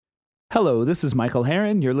Hello, this is Michael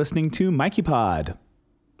Herron. You're listening to Mikey Pod.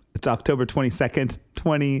 It's October 22nd,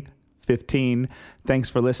 2015. Thanks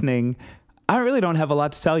for listening. I really don't have a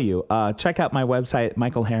lot to tell you. Check out my website,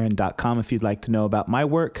 michaelherron.com, if you'd like to know about my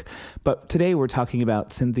work. But today we're talking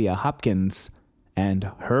about Cynthia Hopkins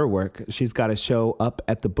and her work. She's got a show up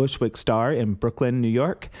at the Bushwick Star in Brooklyn, New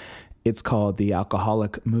York. It's called the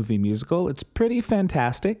Alcoholic Movie Musical. It's pretty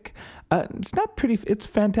fantastic. It's not pretty, it's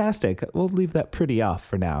fantastic. We'll leave that pretty off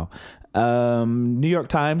for now. New York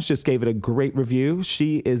Times just gave it a great review.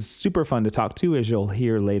 She is super fun to talk to, as you'll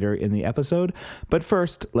hear later in the episode. But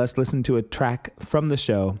first, let's listen to a track from the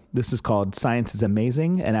show. This is called Science is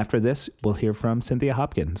Amazing. And after this, we'll hear from Cynthia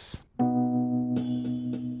Hopkins.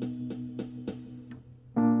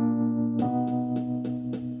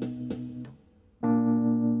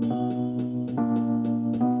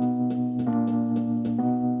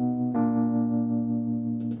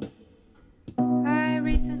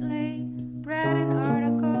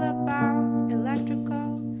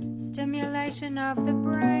 Of the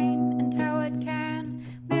brain and how it can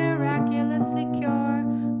miraculously cure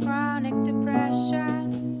chronic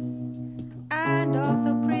depression and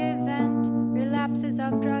also prevent relapses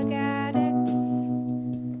of drug addicts.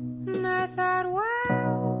 And I thought,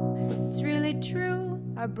 wow, it's really true.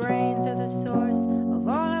 Our brains are the source of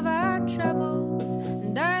all of our troubles.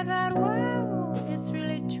 And I thought, wow, it's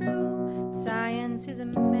really true. Science is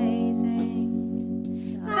amazing.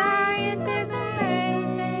 Science is amazing.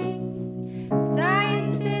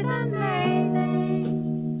 Science is amazing.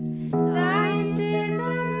 Science is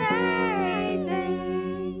amazing.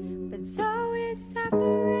 But so is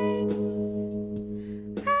suffering.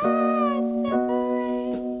 Suffering.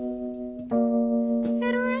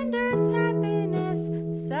 It renders happiness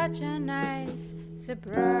such a nice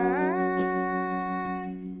surprise.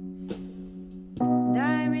 And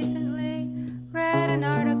I recently read an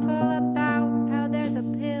article about how there's a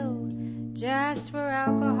pill just for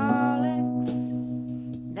alcoholics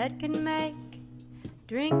that can make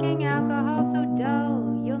drinking alcohol so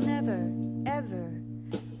dull you'll never, ever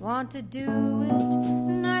want to do it.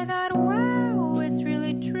 And I thought, wow, it's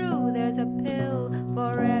really true. There's a pill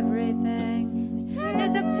for everything.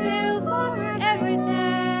 There's a pill for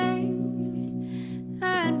everything.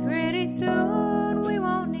 And pretty soon we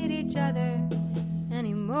won't need each other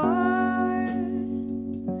anymore.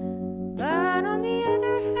 But on the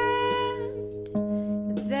other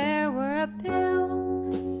hand, if there were a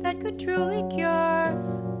pill that could truly cure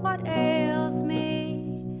what ails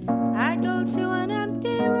me, I'd go to an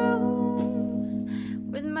empty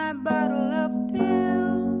room with my bottle of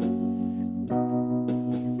pills.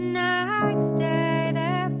 And I'd stay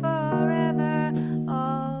there forever,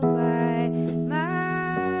 all by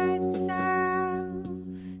myself.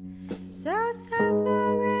 So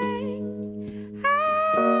suffering,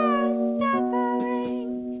 suffering.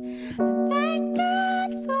 Thank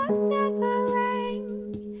God for suffering.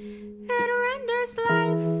 It renders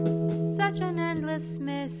life such an endless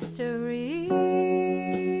mystery.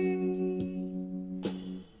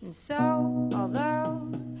 And so,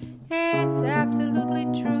 although it's absolutely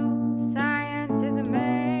true, science is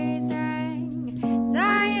amazing.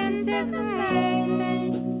 Science is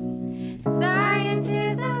amazing. Science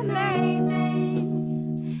is amazing.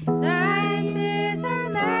 Science is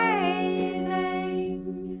amazing.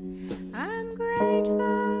 I'm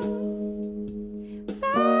grateful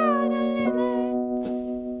for the limits.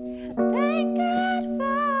 Thank God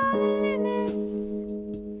for the limits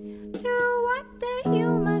to what the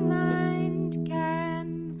human mind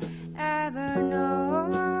can ever know.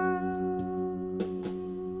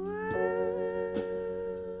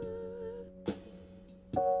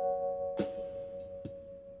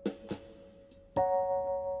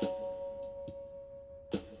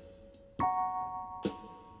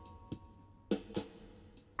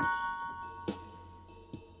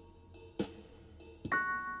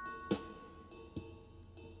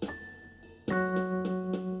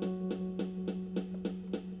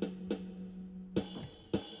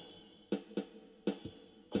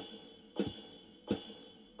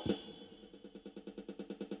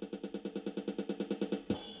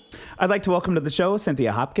 I'd like to welcome to the show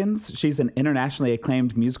Cynthia Hopkins. She's an internationally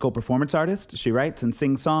acclaimed musical performance artist. She writes and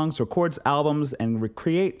sings songs, records albums, and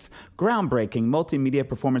recreates groundbreaking multimedia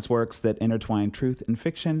performance works that intertwine truth and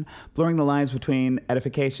fiction, blurring the lines between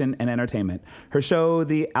edification and entertainment. Her show,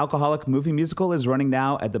 The Alcoholic Movie Musical, is running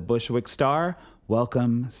now at the Bushwick Star.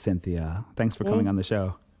 Welcome, Cynthia. Thanks for coming on the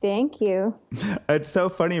show. Thank you. It's so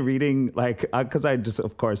funny reading, because I just,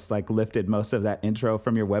 of course, lifted most of that intro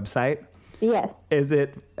from your website. Yes. Is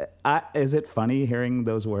it funny hearing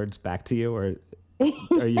those words back to you, or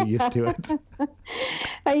are you used to it?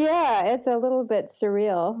 Yeah, it's a little bit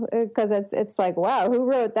surreal because it's like, wow, who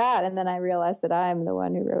wrote that? And then I realized that I'm the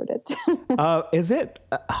one who wrote it. Is it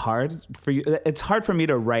hard for you? It's hard for me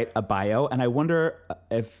to write a bio, and I wonder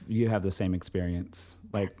if you have the same experience.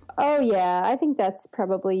 Like, oh yeah, I think that's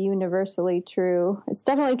probably universally true. It's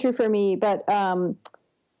definitely true for me, but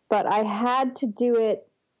I had to do it.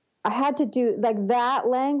 I had to do like that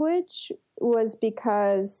language was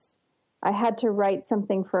because I had to write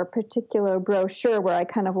something for a particular brochure where I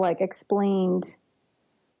kind of like explained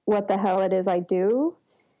what the hell it is I do,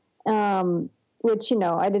 which,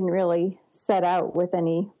 I didn't really set out with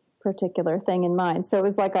any particular thing in mind. So it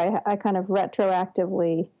was like I kind of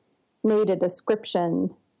retroactively made a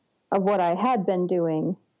description of what I had been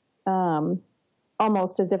doing,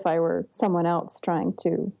 almost as if I were someone else trying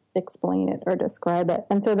to explain it or describe it.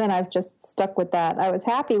 And so then I've just stuck with that. I was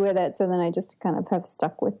happy with it, so then I just kind of have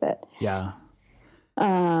stuck with it. Yeah.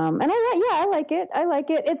 And I like it. I like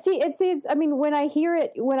it. It seems, I mean, when I hear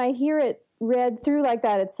it read through like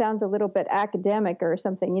that, it sounds a little bit academic or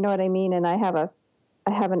something, you know what I mean? And I have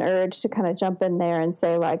an urge to kind of jump in there and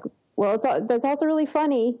say like, well, that's also really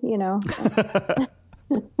funny,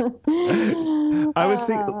 I was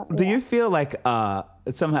thinking, do you feel like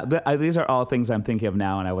somehow these are all things I'm thinking of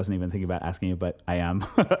now, and I wasn't even thinking about asking you, but I am.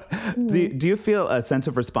 Do you feel a sense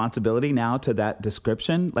of responsibility now to that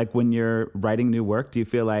description? Like when you're writing new work, do you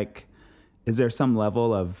feel like, is there some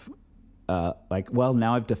level of like, well,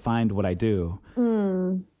 now I've defined what I do,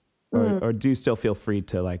 or do you still feel free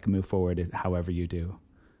to like move forward however you do?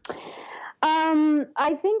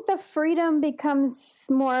 I think the freedom becomes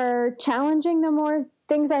more challenging the more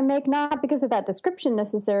things I make, not because of that description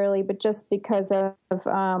necessarily, but just because of,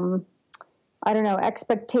 I don't know,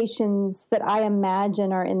 expectations that I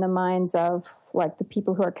imagine are in the minds of like the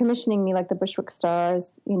people who are commissioning me, like the Bushwick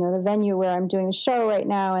Stars, the venue where I'm doing the show right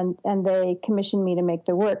now, and they commissioned me to make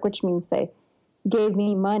the work, which means they gave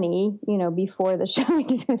me money, before the show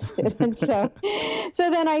existed. And so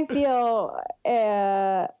then I feel,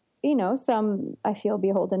 I feel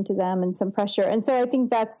beholden to them and some pressure. And so I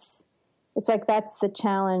think that's the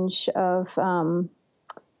challenge of,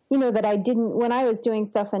 that I didn't, when I was doing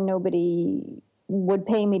stuff and nobody would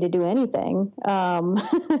pay me to do anything.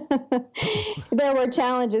 There were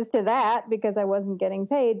challenges to that because I wasn't getting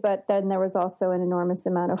paid, but then there was also an enormous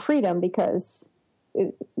amount of freedom because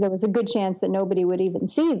there was a good chance that nobody would even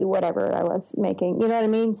see whatever I was making. You know what I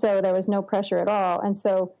mean? So there was no pressure at all. And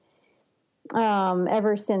so,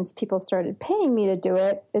 ever since people started paying me to do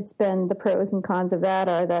it, it's been the pros and cons of that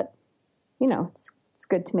are that, it's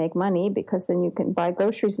good to make money because then you can buy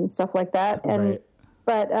groceries and stuff like that. And, right.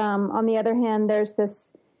 But, on the other hand, there's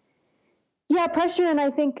this, pressure. And I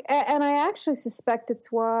think, and I actually suspect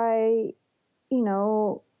it's why,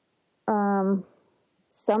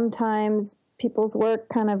 sometimes people's work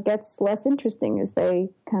kind of gets less interesting as they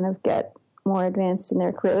kind of get more advanced in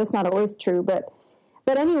their career. That's not always true, but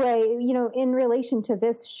anyway, in relation to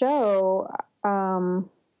this show,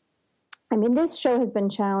 this show has been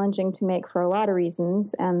challenging to make for a lot of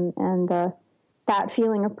reasons, and that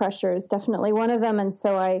feeling of pressure is definitely one of them. And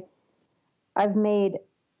so I've made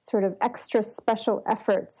sort of extra special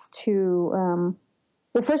efforts to,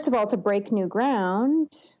 first of all, to break new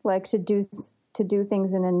ground, like to do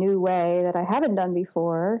things in a new way that I haven't done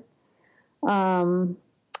before.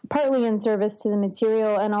 Partly in service to the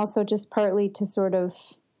material and also just partly to sort of,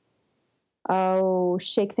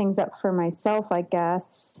 shake things up for myself, I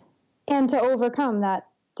guess, and to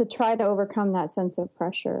try to overcome that sense of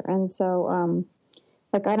pressure. And so,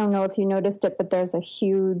 I don't know if you noticed it, but there's a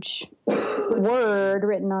huge word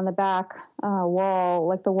written on the back wall,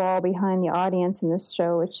 like the wall behind the audience in this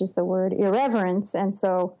show, which is the word irreverence. And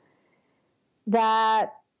so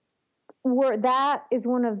that is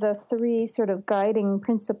one of the three sort of guiding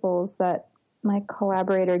principles that my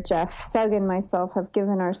collaborator Jeff Sugg and myself have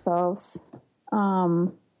given ourselves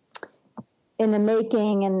in the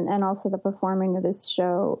making and also the performing of this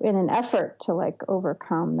show in an effort to like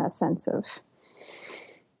overcome that sense of,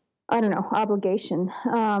 I don't know, obligation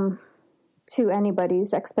to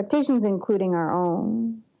anybody's expectations, including our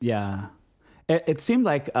own. Yeah. It seemed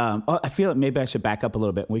like, I feel like maybe I should back up a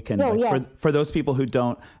little bit. We can, for those people who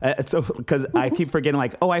don't, because I keep forgetting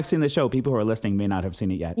like, I've seen the show. People who are listening may not have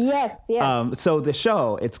seen it yet. Yes, yes. So the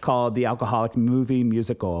show, it's called The Alcoholic Movie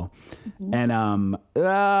Musical. Mm-hmm.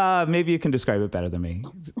 And maybe you can describe it better than me.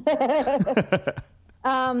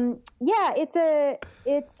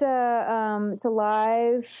 It's a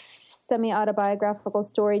live semi-autobiographical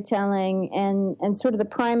storytelling and sort of the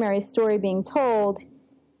primary story being told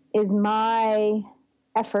is my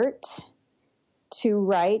effort to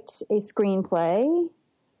write a screenplay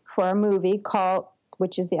for a movie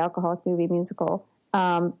which is the Alcoholic Movie Musical,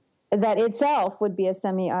 that itself would be a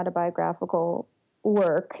semi-autobiographical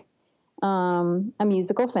work, a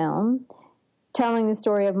musical film, telling the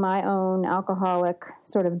story of my own alcoholic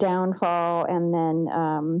sort of downfall and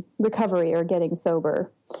then recovery or getting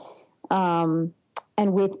sober. And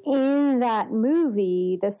within that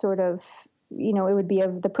movie, the sort of, it would be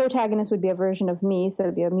the protagonist would be a version of me, so it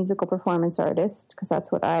would be a musical performance artist, because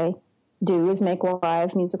that's what I do, is make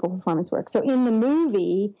live musical performance work. So in the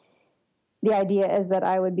movie, the idea is that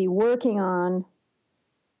I would be working on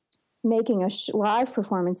making a live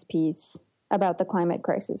performance piece about the climate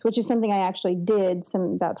crisis, which is something I actually did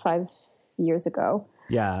about 5 years ago.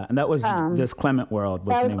 Yeah, and that was This Clement World.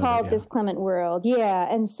 That was called This Clement World,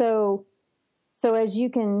 yeah. And so as you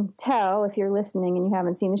can tell, if you're listening and you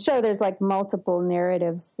haven't seen the show, there's like multiple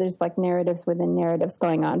narratives. There's like narratives within narratives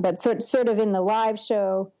going on. But sort of in the live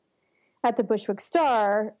show at the Bushwick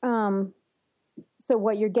Star, so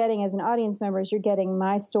what you're getting as an audience member is you're getting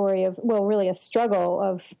my story of, well, really a struggle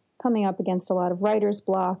of coming up against a lot of writer's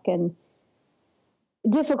block and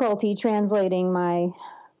difficulty translating my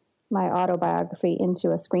autobiography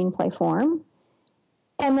into a screenplay form.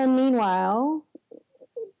 And then meanwhile,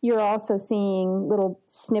 you're also seeing little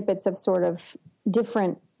snippets of sort of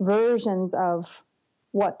different versions of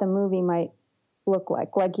what the movie might look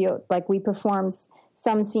like. Like we perform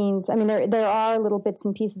some scenes. I mean, there are little bits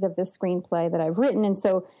and pieces of this screenplay that I've written, and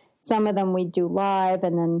so some of them we do live,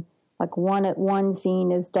 and then like one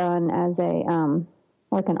scene is done as a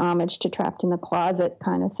like an homage to Trapped in the Closet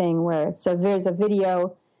kind of thing, where there's a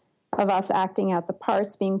video of us acting out the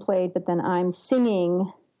parts being played, but then I'm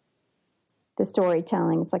singing the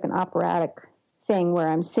storytelling. It's like an operatic thing where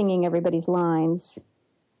I'm singing everybody's lines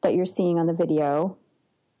that you're seeing on the video.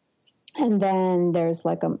 And then there's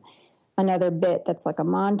like another bit that's like a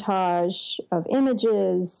montage of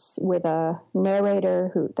images with a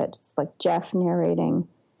narrator that's like Jeff narrating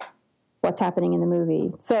what's happening in the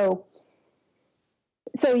movie. So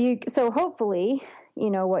hopefully,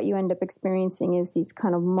 what you end up experiencing is these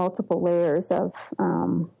kind of multiple layers of,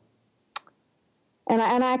 and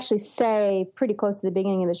I actually say pretty close to the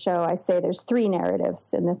beginning of the show, I say there's 3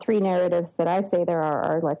 narratives, and the 3 narratives that I say there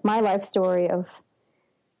are like my life story of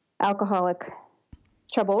alcoholic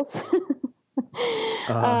troubles.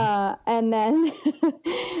 And then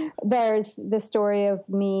there's the story of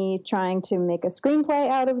me trying to make a screenplay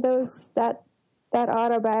out of that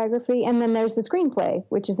autobiography. And then there's the screenplay,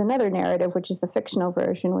 which is another narrative, which is the fictional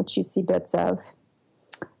version, which you see bits of.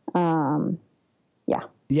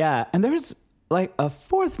 Yeah. And there's like a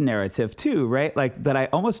 4th narrative too, right? Like that I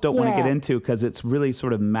almost don't want to get into because it's really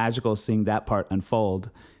sort of magical seeing that part unfold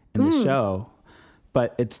in the show.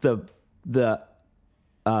 But it's the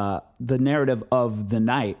narrative of the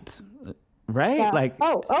night, right? Yeah. Like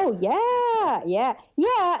yeah.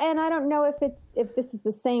 And I don't know if this is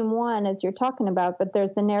the same one as you're talking about, but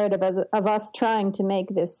there's the narrative of us trying to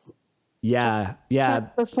make this. Yeah.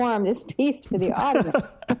 Perform this piece for the audience.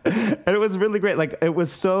 And it was really great. Like it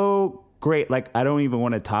was so great. Like I don't even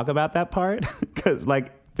want to talk about that part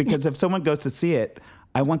because if someone goes to see it,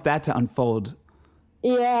 I want that to unfold.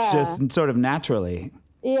 Yeah. Just sort of naturally.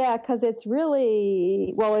 Yeah, because it's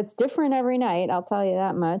really, it's different every night, I'll tell you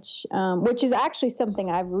that much, which is actually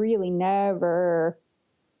something I've really never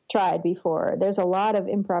tried before. There's a lot of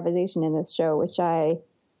improvisation in this show, which I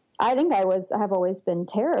think have always been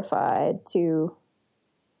terrified to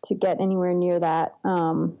get anywhere near that.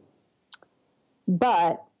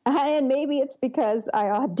 But and maybe it's because I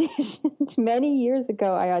auditioned many years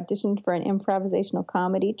ago. I auditioned for an improvisational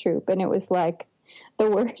comedy troupe, and it was like the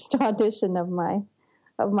worst audition of my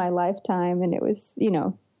lifetime, and it was,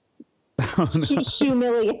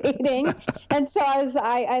 humiliating. And so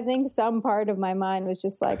I think some part of my mind was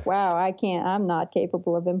just like, wow, I'm not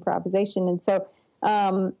capable of improvisation. And so,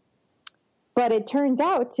 but it turns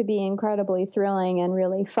out to be incredibly thrilling and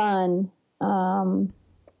really fun.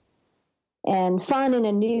 And fun in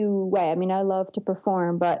a new way. I mean, I love to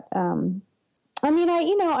perform, but, I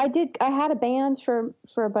had a band for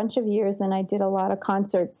a bunch of years, and I did a lot of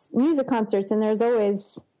music concerts, and there's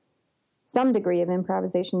always some degree of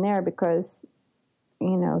improvisation there because,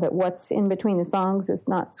 that what's in between the songs is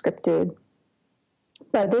not scripted.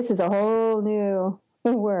 But this is a whole new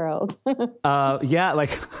world. Yeah,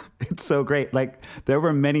 like it's so great. Like there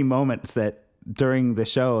were many moments that during the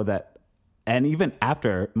show and even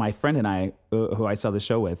after, my friend and I, who I saw the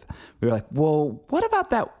show with, we were like, well, what about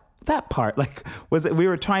that part? Like, we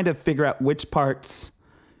were trying to figure out which parts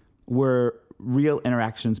were real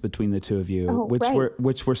interactions between the two of you,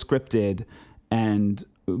 which were scripted, and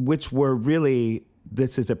which were really,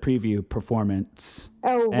 this is a preview performance.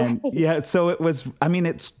 Oh, and right. yeah, so it was, I mean,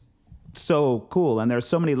 it's so cool. And there's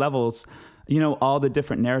so many levels, you know, all the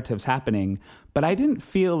different narratives happening. But I didn't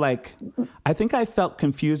feel like, I think I felt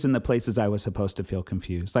confused in the places I was supposed to feel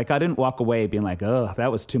confused. Like I didn't walk away being like, oh, that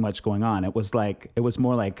was too much going on. It was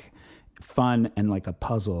more like fun and like a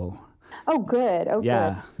puzzle. Oh, good. Oh,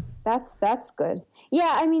 Yeah. good. That's good.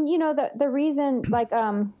 Yeah. I mean, you know, the reason, like,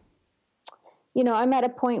 you know, I'm at a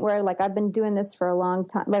point where like I've been doing this for a long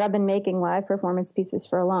time. Like I've been making live performance pieces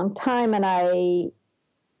for a long time, and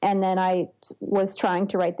then I was trying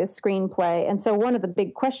to write this screenplay. And so one of the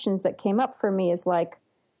big questions that came up for me is like,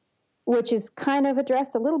 which is kind of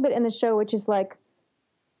addressed a little bit in the show, which is like,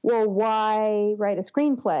 well, why write a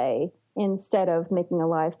screenplay instead of making a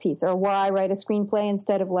live piece? Or why write a screenplay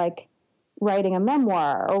instead of like writing a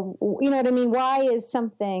memoir? Or, you know what I mean? Why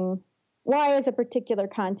is a particular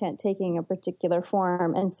content taking a particular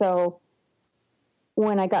form? And so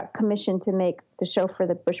when I got commissioned to make the show for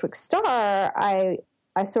the Bushwick Star, I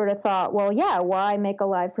sort of thought, well, yeah, why make a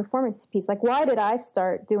live performance piece? Like, why did I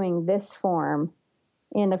start doing this form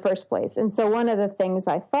in the first place? And so one of the things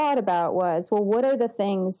I thought about was, well, what are the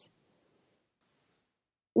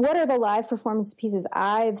live performance pieces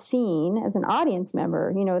I've seen as an audience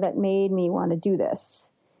member, you know, that made me want to do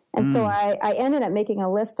this? And so I ended up making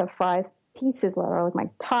a list of 5 pieces that are like my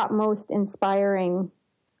top most inspiring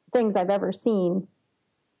things I've ever seen.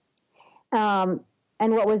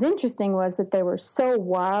 And what was interesting was that they were so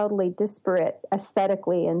wildly disparate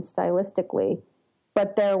aesthetically and stylistically,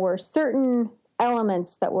 but there were certain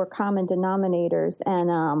elements that were common denominators.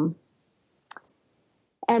 And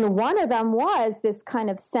one of them was this kind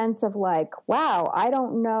of sense of like, wow, I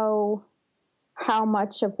don't know how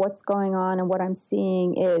much of what's going on and what I'm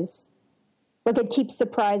seeing is, like, it keeps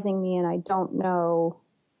surprising me, and I don't know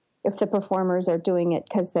if the performers are doing it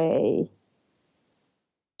because they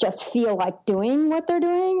just feel like doing what they're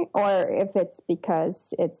doing, or if it's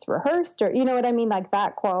because it's rehearsed, or, you know what I mean? Like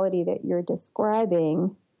that quality that you're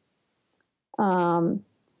describing. And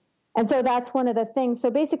so that's one of the things. So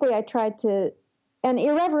basically I tried to, and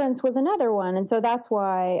irreverence was another one. And so that's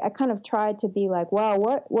why I kind of tried to be like,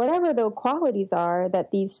 well, whatever the qualities are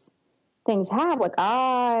that these things have, like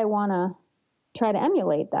I want to try to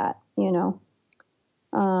emulate that, you know?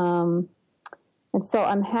 And so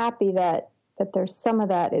I'm happy that there's some of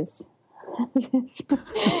that is it's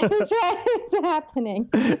happening.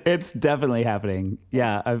 It's definitely happening.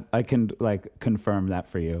 Yeah, I can like confirm that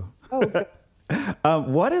for you. Oh, good.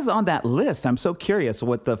 What is on that list? I'm so curious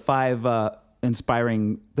what the 5 the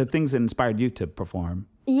things that inspired you to perform.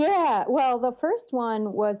 Yeah, well, the first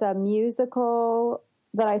one was a musical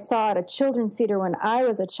that I saw at a children's theater when I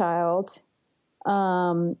was a child.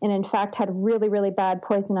 And in fact had really, really bad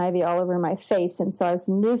poison ivy all over my face. And so I was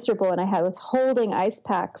miserable, and I was holding 2 ice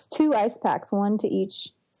packs, one to each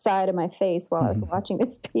side of my face while I was watching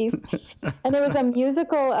this piece. And there was a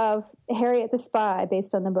musical of Harriet the Spy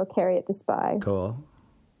based on the book Harriet the Spy. Cool.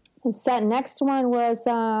 The next one was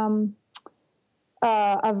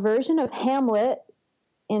a version of Hamlet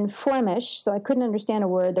in Flemish, so I couldn't understand a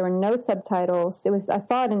word. There were no subtitles. I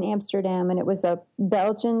saw it in Amsterdam, and it was a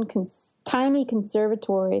Belgian tiny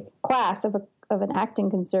conservatory class of an acting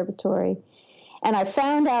conservatory. And I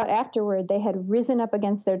found out afterward they had risen up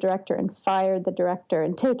against their director and fired the director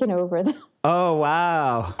and taken over the. Oh,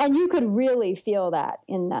 wow. And you could really feel that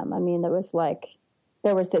in them. I mean, there was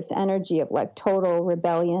this energy of like total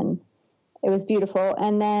rebellion. It was beautiful.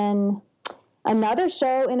 And then another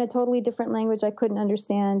show in a totally different language I couldn't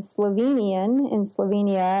understand, Slovenian in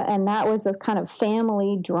Slovenia, and that was a kind of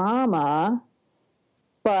family drama,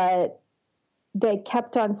 but they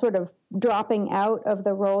kept on sort of dropping out of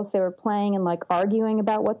the roles they were playing and like arguing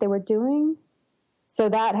about what they were doing. So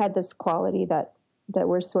that had this quality that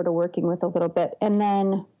we're sort of working with a little bit. And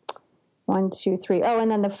then 1, 2, 3. Oh,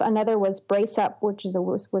 and then another was Brace Up, which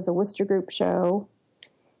was a Worcester Group show.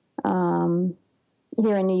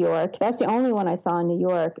 Here in New York. That's the only one I saw in New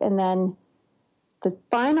York. And then the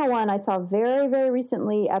final one I saw very, very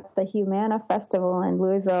recently at the Humana Festival in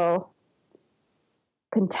Louisville,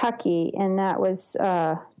 Kentucky. And that was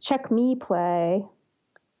a Check Me play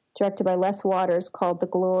directed by Les Waters called The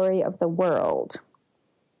Glory of the World.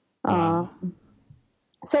 Wow.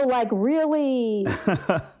 So like really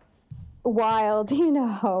wild,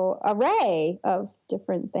 array of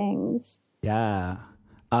different things. Yeah.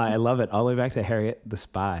 I love it. All the way back to Harriet the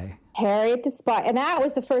Spy. Harriet the Spy. And that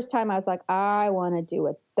was the first time I was like, I want to do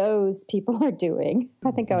what those people are doing.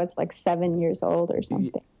 I think I was like 7 years old or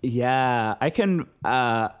something. Yeah. I can,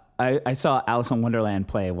 I saw Alice in Wonderland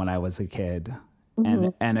play when I was a kid.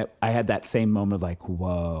 And I had that same moment of like,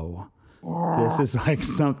 whoa, this is like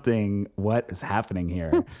something, what is happening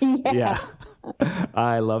here? Yeah.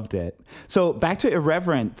 I loved it. So back to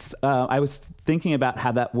irreverence. I was thinking about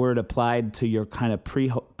how that word applied to your kind of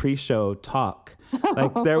pre-show talk.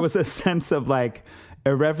 Like there was a sense of like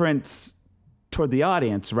irreverence toward the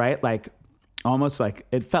audience, right? Like almost like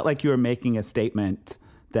it felt like you were making a statement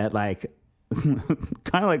that like kind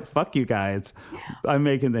of like, fuck you guys, I'm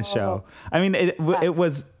making this show. I mean, it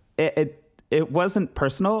wasn't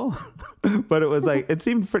personal, but it was like, it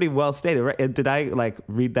seemed pretty well stated, right? Did I like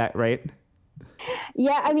read that right?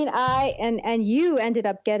 Yeah, I mean, and you ended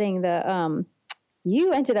up getting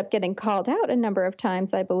called out a number of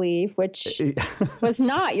times, I believe, which was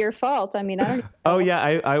not your fault. I mean, I don't. Oh yeah,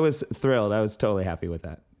 I was thrilled. I was totally happy with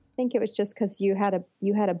that. I think it was just because you had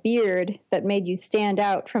a beard that made you stand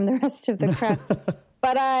out from the rest of the crowd.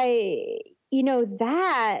 But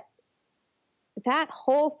that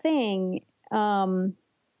whole thing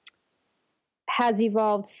has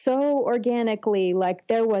evolved so organically. Like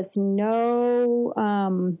there was no,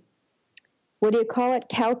 what do you call it?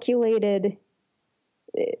 Calculated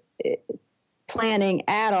planning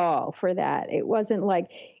at all for that. It wasn't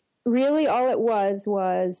like, really all it was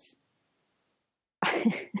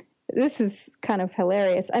this is kind of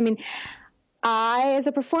hilarious. I mean, as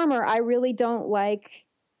a performer, I really don't like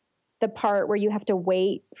the part where you have to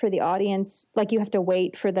wait for the audience, like you have to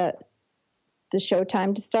wait for the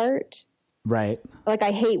showtime to start. Right. Like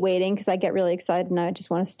I hate waiting because I get really excited and I just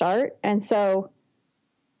want to start. And so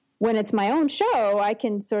when it's my own show, I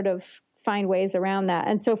can sort of find ways around that.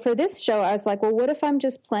 And so for this show, I was like, well, what if I'm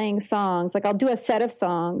just playing songs? Like I'll do a set of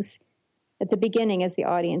songs at the beginning as the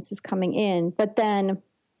audience is coming in.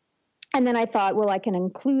 And then I thought, well, I can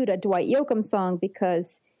include a Dwight Yoakam song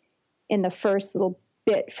because in the first little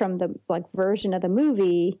bit from the like version of the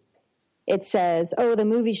movie, it says, oh, the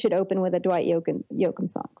movie should open with a Dwight Yoakam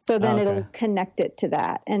song. So then it'll connect it to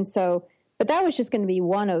that. And so, but that was just going to be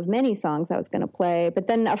one of many songs I was going to play. But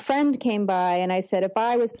then a friend came by and I said, if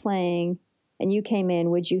I was playing and you came in,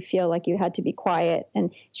 would you feel like you had to be quiet?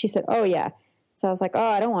 And she said, oh, yeah. So I was like, oh,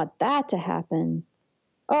 I don't want that to happen.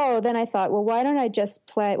 Oh, then I thought, well, why don't I just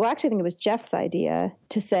play? Well, actually, I think it was Jeff's idea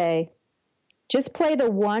to say, just play the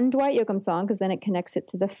one Dwight Yoakam song because then it connects it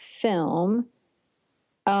to the film.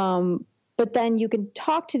 But then you can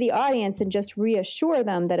talk to the audience and just reassure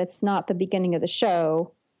them that it's not the beginning of the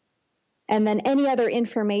show. And then any other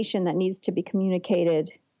information that needs to be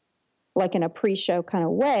communicated, like in a pre-show kind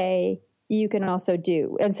of way, you can also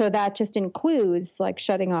do. And so that just includes like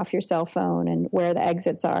shutting off your cell phone and where the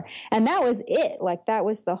exits are. And that was it. Like that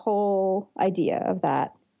was the whole idea of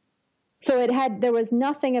that. So there was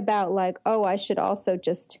nothing about like, oh, I should also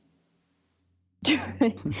just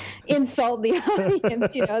insult the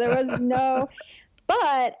audience. There was no,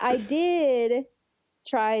 but I did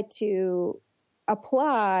try to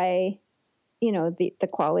apply, the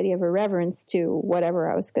quality of irreverence to whatever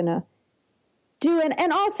I was going to do.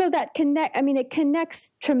 And also that it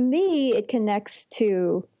connects to me, it connects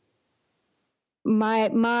to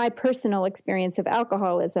my personal experience of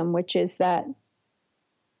alcoholism, which is that,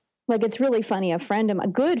 like, it's really funny. A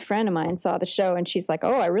good friend of mine saw the show and she's like,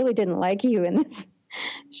 oh, I really didn't like you in this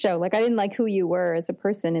show. Like, I didn't like who you were as a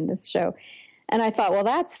person in this show. And I thought, well,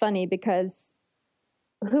 that's funny because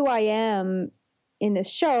who I am in this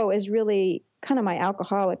show is really kind of my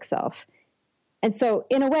alcoholic self. And so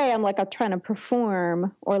in a way, I'm trying to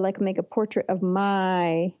perform or like make a portrait of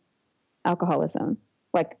my alcoholism,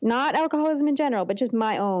 like not alcoholism in general, but just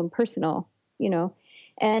my own personal,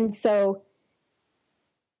 And so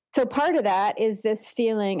part of that is this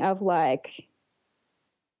feeling of like,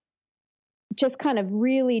 just kind of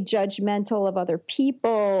really judgmental of other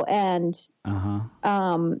people and,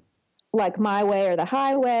 like my way or the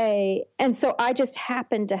highway. And so I just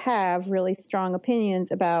happen to have really strong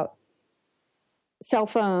opinions about cell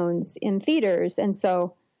phones in theaters. And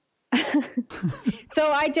so,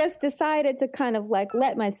 so I just decided to kind of like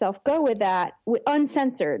let myself go with that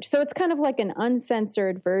uncensored. So it's kind of like an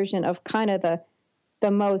uncensored version of kind of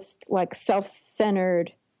the most like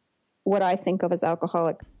self-centered, what I think of as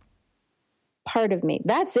alcoholic part of me.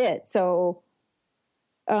 That's it. So,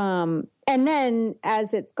 and then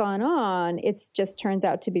as it's gone on, it's just turns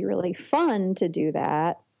out to be really fun to do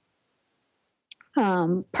that.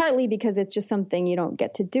 Partly because it's just something you don't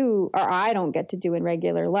get to do, or I don't get to do in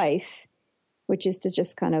regular life, which is to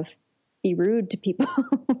just kind of be rude to people.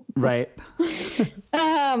 Right.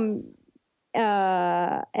 And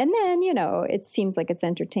then, it seems like it's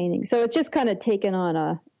entertaining. So it's just kind of taken on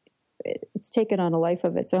a life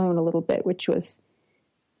of its own a little bit, which was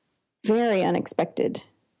very unexpected.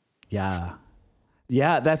 Yeah.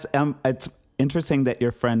 Yeah, that's it's interesting that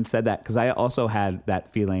your friend said that, because I also had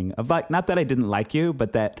that feeling of like, not that I didn't like you,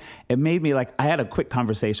 but that it made me like, I had a quick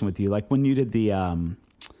conversation with you, like when you did the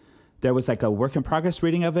there was like a work in progress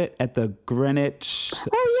reading of it at the Greenwich.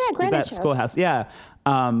 Oh yeah, Greenwich that schoolhouse. Yeah.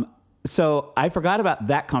 So I forgot about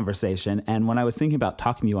that conversation, and when I was thinking about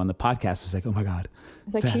talking to you on the podcast, I was like, oh my God.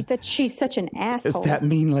 It's like she's such an asshole. It's that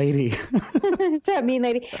mean lady. It's that mean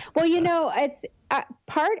lady. Well, it's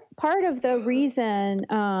part of the reason,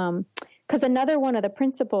 because another one of the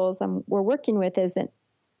principles we're working with is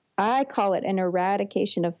I call it an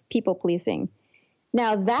eradication of people pleasing.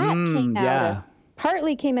 Now that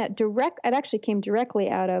it actually came directly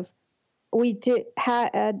out of, we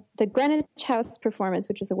had the Greenwich House performance,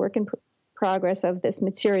 which was a work in progress of this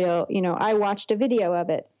material. I watched a video of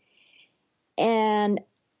it. And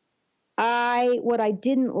what I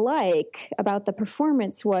didn't like about the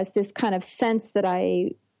performance was this kind of sense that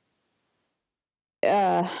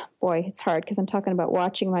boy, it's hard because I'm talking about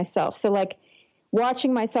watching myself. So like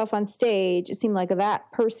watching myself on stage, it seemed like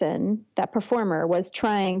that person, that performer, was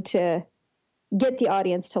trying to get the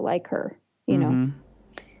audience to like her,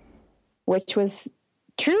 which was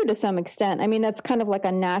true to some extent. I mean, that's kind of like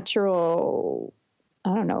a natural,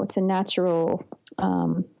 I don't know, it's a natural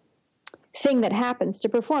thing that happens to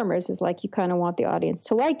performers, is like you kind of want the audience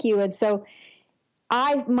to like you. And so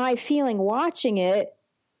my feeling watching it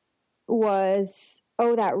was,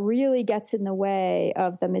 oh, that really gets in the way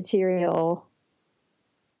of the material,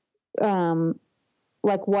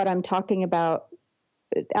 like what I'm talking about,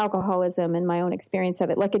 alcoholism and my own experience of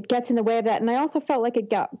it. Like it gets in the way of that. And I also felt like it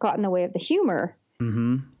got in the way of the humor.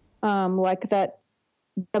 Mm-hmm. Like that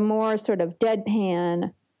the more sort of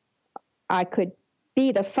deadpan I could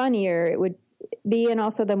be, the funnier it would be. And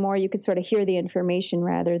also the more you could sort of hear the information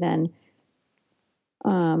rather than,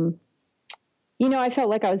 I felt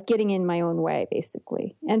like I was getting in my own way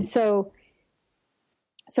basically. And so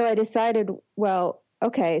I decided, well,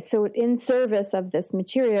 okay, so in service of this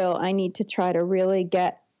material, I need to try to really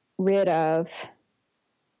get rid of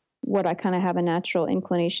what I kind of have a natural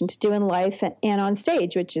inclination to do in life and on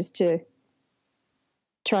stage, which is to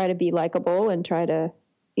try to be likable and try to,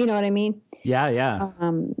 you know what I mean? Yeah, yeah.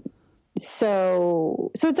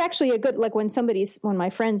 So it's actually a good, like when my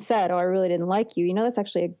friend said, oh, I really didn't like you, that's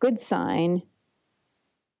actually a good sign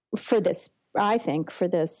for this, I think, for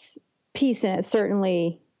this piece. And it's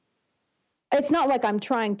not like I'm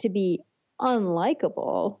trying to be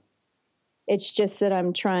unlikable. It's just that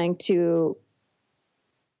I'm trying to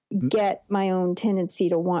get my own tendency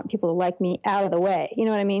to want people to like me out of the way. You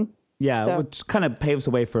know what I mean? Yeah, which kind of paves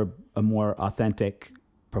the way for a more authentic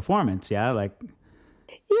performance. Yeah, like.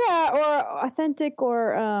 Yeah, or authentic,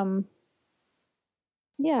 or I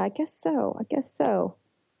guess so.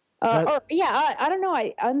 I don't know.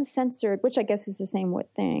 Uncensored, which I guess is the same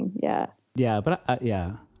thing. Yeah. Yeah, but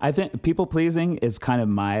I think people pleasing is kind of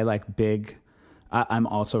my like big. I'm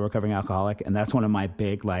also a recovering alcoholic, and that's one of my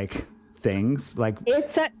big like things. Like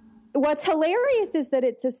what's hilarious is that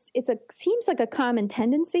it's seems like a common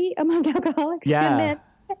tendency among alcoholics. Yeah.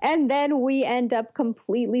 And then we end up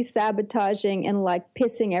completely sabotaging and like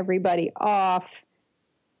pissing everybody off.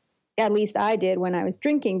 At least I did when I was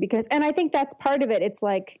drinking, and I think that's part of it. It's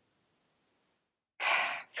like,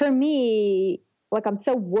 for me, like I'm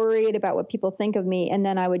so worried about what people think of me, and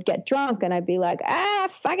then I would get drunk and I'd be like,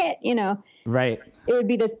 fuck it, Right. It would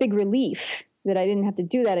be this big relief that I didn't have to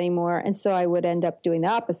do that anymore, and so I would end up doing the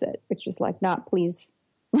opposite, which was like not please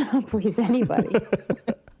anybody.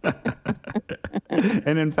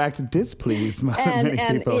 And in fact, displease many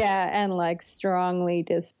people. Yeah, and like strongly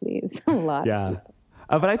displease a lot. Yeah.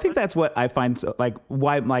 But I think that's what I find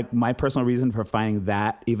why my personal reason for finding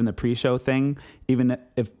that, even the pre-show thing, even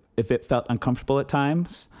if it felt uncomfortable at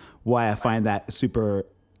times, why I find that super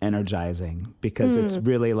energizing, because it's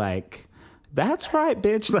really like, that's right,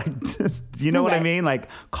 bitch. Like, just, you know what I mean? Like,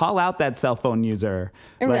 call out that cell phone user.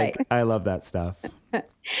 Like, right. I love that stuff.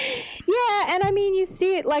 Yeah, and I mean, you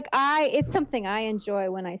see it like it's something I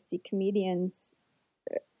enjoy when I see comedians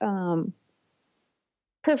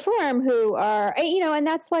perform who are, and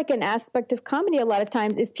that's like an aspect of comedy a lot of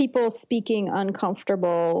times, is people speaking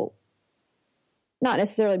uncomfortable, not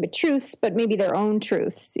necessarily but truths, but maybe their own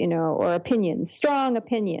truths, or opinions, strong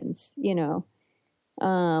opinions,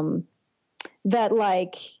 that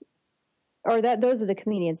like, or that those are the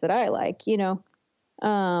comedians that I like,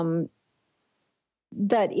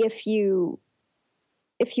 that if you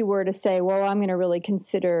were to say, well, I'm going to really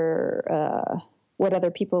consider what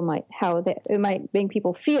other people it might make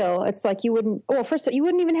people feel, it's like you wouldn't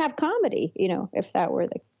even have comedy, if that were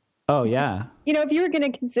Oh, yeah. If you were going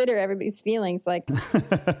to consider everybody's feelings, like,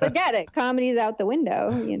 forget it. Comedy's out the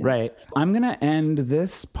window, Right. I'm going to end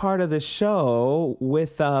this part of the show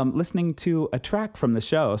with listening to a track from the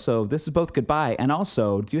show. So this is both goodbye. And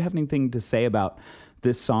also, do you have anything to say about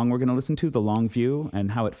this song we're going to listen to, The Long View,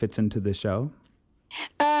 and how it fits into the show?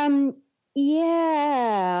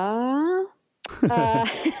 Yeah.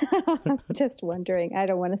 I'm just wondering. I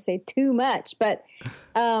don't want to say too much, but,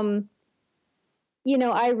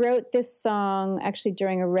 I wrote this song actually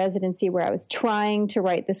during a residency where I was trying to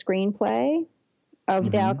write the screenplay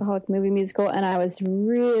of the Alcoholic Movie Musical, and I was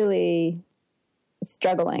really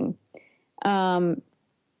struggling. And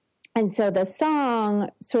so the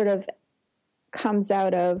song sort of comes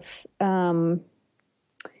out of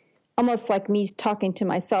almost like me talking to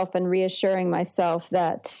myself and reassuring myself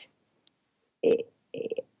that the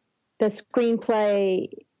screenplay,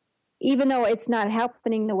 even though it's not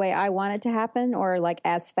happening the way I want it to happen or like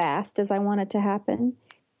as fast as I want it to happen,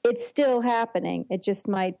 it's still happening. It just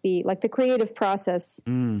might be like the creative process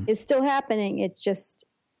is still happening. It just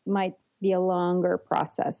might be a longer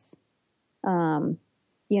process, than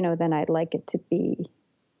I'd like it to be.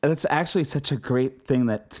 That's actually such a great thing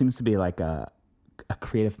that seems to be like a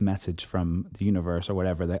creative message from the universe or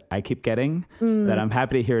whatever that I keep getting, that I'm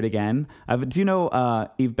happy to hear it again. Do you know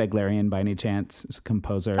Eve Beglarian by any chance? She's a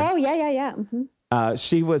composer. Oh, yeah. Mm-hmm.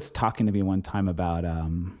 She was talking to me one time about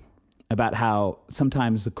how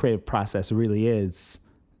sometimes the creative process really is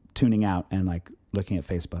tuning out and like looking at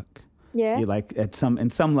Facebook. Yeah. You like in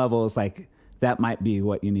some levels, like that might be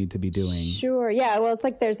what you need to be doing. Sure. Yeah. Well, it's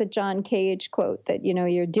like there's a John Cage quote that,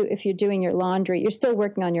 if you're doing your laundry, you're still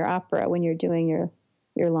working on your opera when you're doing your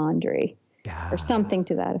laundry, or something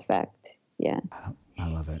to that effect. Yeah. I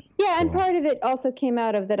love it. Yeah. Cool. And part of it also came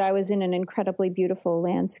out of that I was in an incredibly beautiful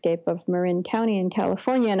landscape of Marin County in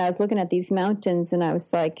California. And I was looking at these mountains and I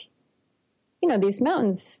was like, these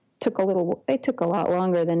mountains took a lot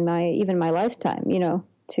longer than my lifetime,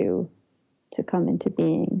 to come into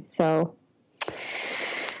being. So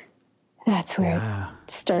that's where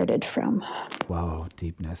it started from. Whoa,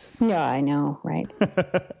 deepness. Yeah, I know, right?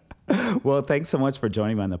 Well, thanks so much for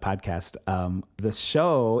joining me on the podcast. The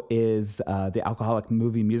show is the Alcoholic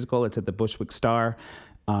Movie Musical. It's at the Bushwick Star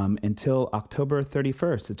until October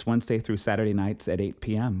 31st. It's Wednesday through Saturday nights at 8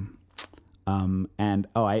 p.m.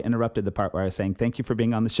 I interrupted the part where I was saying thank you for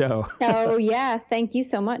being on the show. Oh, yeah. Thank you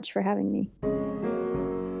so much for having me.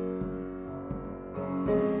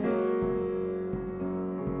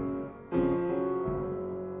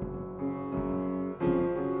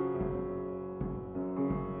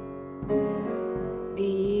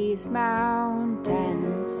 These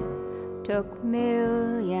mountains took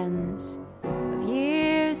millions of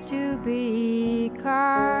years to be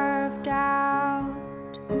carved out.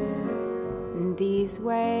 And these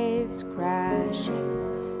waves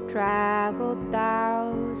crashing traveled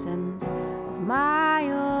thousands of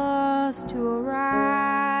miles to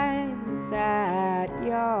arrive at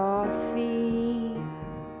your feet.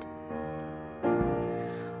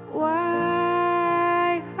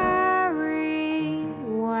 Why hurry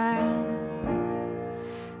when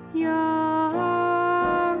you're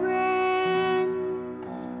in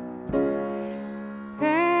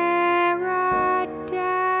paradise?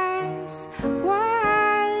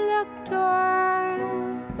 Why look toward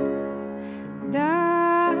the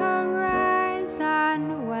horizon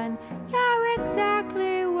when you're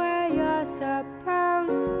exactly where you're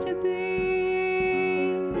supposed to be?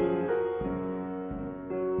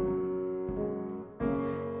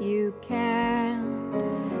 You can't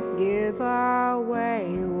give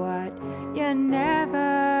away what you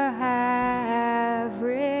never have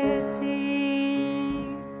received.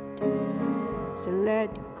 So let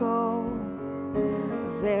go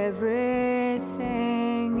of everything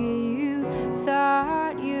you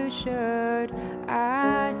thought you should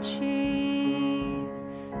achieve.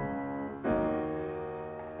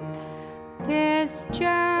 This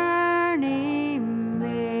journey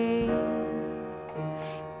may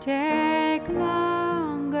take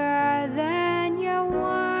longer than you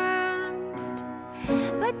want,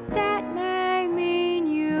 but that may mean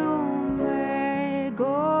you may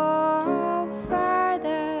go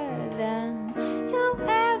further than you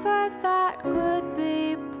ever thought could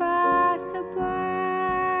be possible.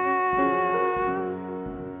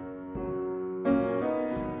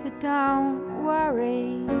 So don't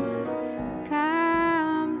worry,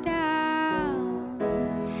 calm down,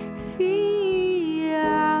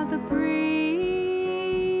 feel the breeze.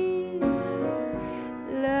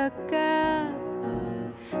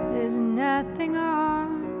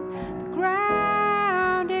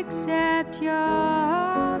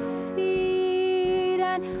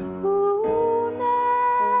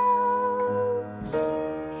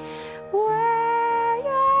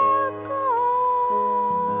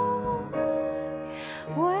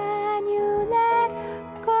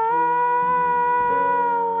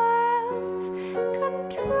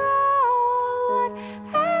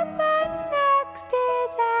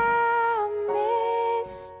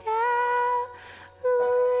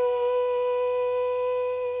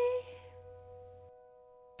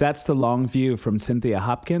 That's The Long View from Cynthia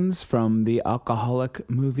Hopkins from the Alcoholic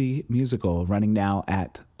Movie Musical, running now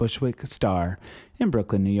at Bushwick Star in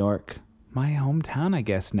Brooklyn, New York. My hometown, I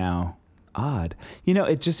guess, now. Odd. You know,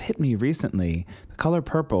 it just hit me recently. The Color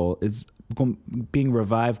Purple is being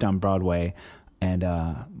revived on Broadway. And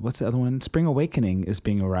what's the other one? Spring Awakening is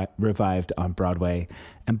being revived on Broadway.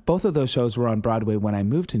 And both of those shows were on Broadway when I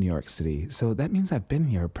moved to New York City. So that means I've been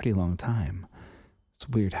here a pretty long time. It's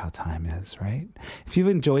weird how time is, right? If you've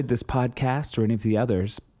enjoyed this podcast or any of the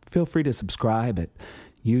others, feel free to subscribe at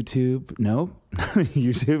YouTube. No,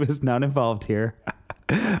 YouTube is not involved here.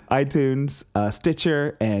 iTunes,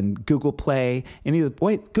 Stitcher, and Google Play.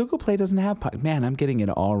 Google Play doesn't have man, I'm getting it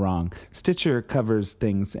all wrong. Stitcher covers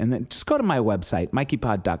things, and then just go to my website,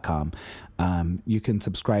 mikeypod.com. You can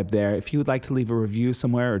subscribe there. If you would like to leave a review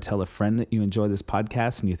somewhere or tell a friend that you enjoy this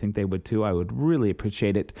podcast and you think they would too, I would really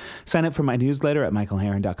appreciate it. Sign up for my newsletter at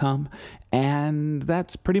michaelherron.com. And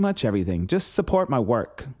that's pretty much everything. Just support my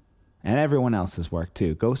work and everyone else's work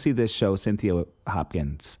too. Go see this show, Cynthia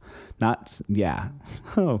Hopkins.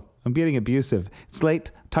 Oh, I'm getting abusive. It's late.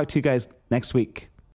 Talk to you guys next week.